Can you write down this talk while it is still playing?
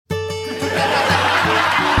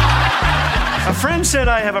A friend said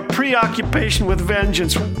I have a preoccupation with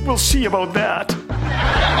vengeance. We'll see about that.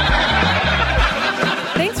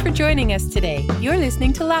 Thanks for joining us today. You're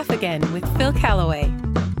listening to Laugh Again with Phil Callaway.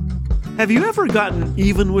 Have you ever gotten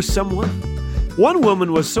even with someone? One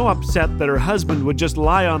woman was so upset that her husband would just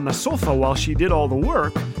lie on the sofa while she did all the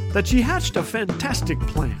work that she hatched a fantastic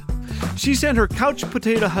plan. She sent her couch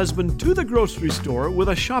potato husband to the grocery store with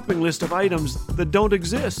a shopping list of items that don't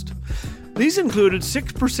exist. These included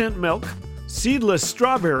 6% milk, seedless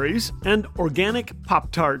strawberries, and organic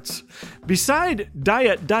Pop-Tarts. Beside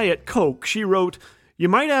Diet Coke, she wrote, "You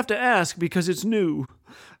might have to ask because it's new."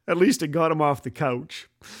 At least it got him off the couch.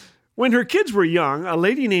 When her kids were young, a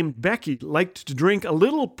lady named Becky liked to drink a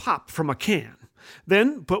little pop from a can,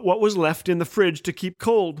 then put what was left in the fridge to keep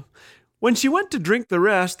cold. When she went to drink the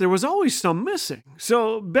rest, there was always some missing.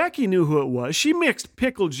 So Becky knew who it was. She mixed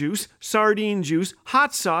pickle juice, sardine juice,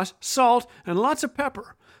 hot sauce, salt, and lots of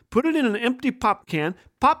pepper. Put it in an empty pop can,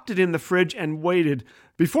 popped it in the fridge, and waited.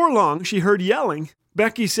 Before long, she heard yelling.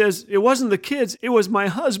 Becky says, "It wasn't the kids, it was my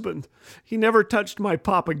husband. He never touched my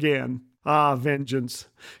pop again." Ah, vengeance.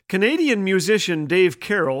 Canadian musician Dave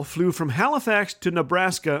Carroll flew from Halifax to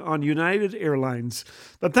Nebraska on United Airlines.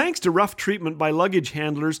 But thanks to rough treatment by luggage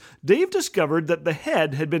handlers, Dave discovered that the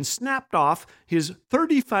head had been snapped off his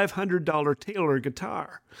 $3,500 Taylor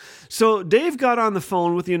guitar. So Dave got on the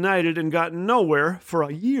phone with United and got nowhere for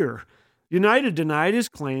a year. United denied his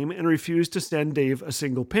claim and refused to send Dave a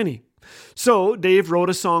single penny. So Dave wrote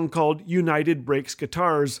a song called United Breaks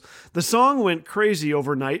Guitars. The song went crazy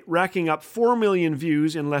overnight, racking up 4 million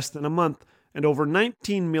views in less than a month, and over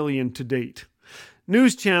 19 million to date.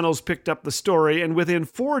 News channels picked up the story, and within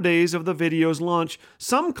 4 days of the video's launch,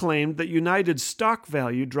 some claimed that United's stock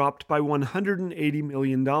value dropped by $180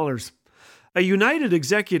 million. A United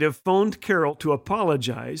executive phoned Carroll to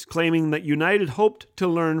apologize, claiming that United hoped to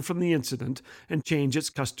learn from the incident and change its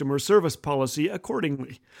customer service policy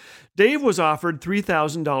accordingly. Dave was offered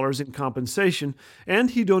 $3,000 in compensation, and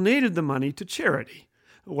he donated the money to charity.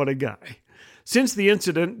 What a guy. Since the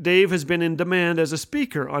incident, Dave has been in demand as a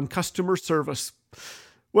speaker on customer service.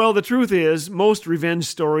 Well, the truth is, most revenge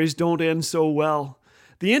stories don't end so well.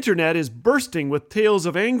 The internet is bursting with tales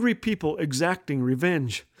of angry people exacting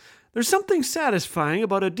revenge. There's something satisfying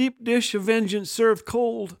about a deep dish of vengeance served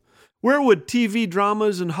cold. Where would TV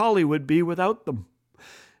dramas and Hollywood be without them?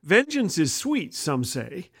 Vengeance is sweet, some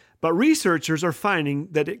say, but researchers are finding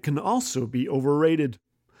that it can also be overrated.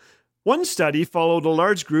 One study followed a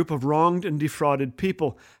large group of wronged and defrauded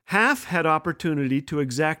people. Half had opportunity to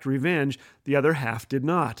exact revenge, the other half did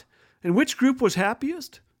not. And which group was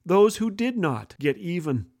happiest? Those who did not get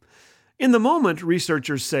even. In the moment,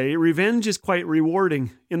 researchers say, revenge is quite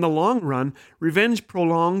rewarding. In the long run, revenge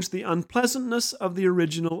prolongs the unpleasantness of the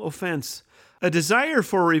original offense. A desire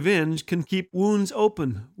for revenge can keep wounds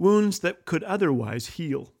open, wounds that could otherwise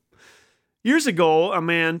heal. Years ago, a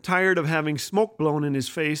man, tired of having smoke blown in his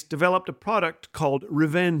face, developed a product called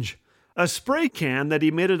Revenge, a spray can that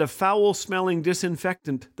emitted a foul-smelling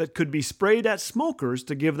disinfectant that could be sprayed at smokers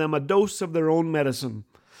to give them a dose of their own medicine.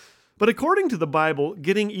 But according to the Bible,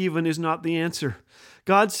 getting even is not the answer.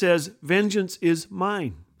 God says, "Vengeance is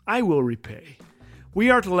mine. I will repay." We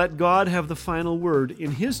are to let God have the final word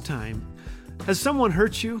in His time. Has someone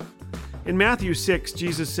hurt you? In Matthew 6,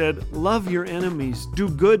 Jesus said, "Love your enemies, do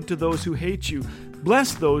good to those who hate you,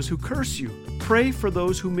 bless those who curse you, pray for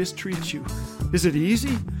those who mistreat you." Is it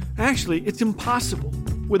easy? Actually, it's impossible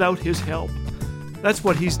without His help. That's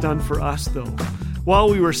what He's done for us, though.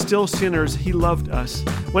 While we were still sinners, He loved us.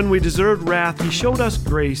 When we deserved wrath, He showed us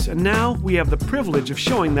grace, and now we have the privilege of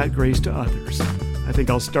showing that grace to others. I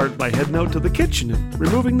think I'll start by heading out to the kitchen and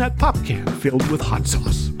removing that pop can filled with hot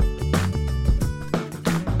sauce.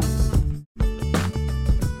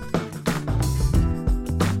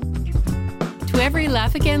 To every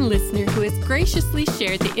Laugh Again listener who has graciously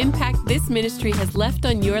shared the impact this ministry has left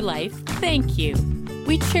on your life, thank you.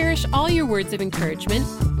 We cherish all your words of encouragement.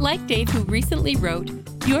 Like Dave, who recently wrote,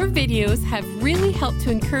 "Your videos have really helped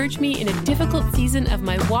to encourage me in a difficult season of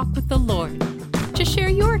my walk with the Lord." To share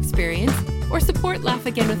your experience or support Laugh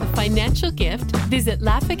Again with a financial gift, visit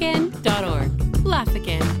laughagain.org. Laugh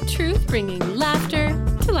Again, truth bringing laughter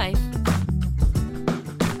to life.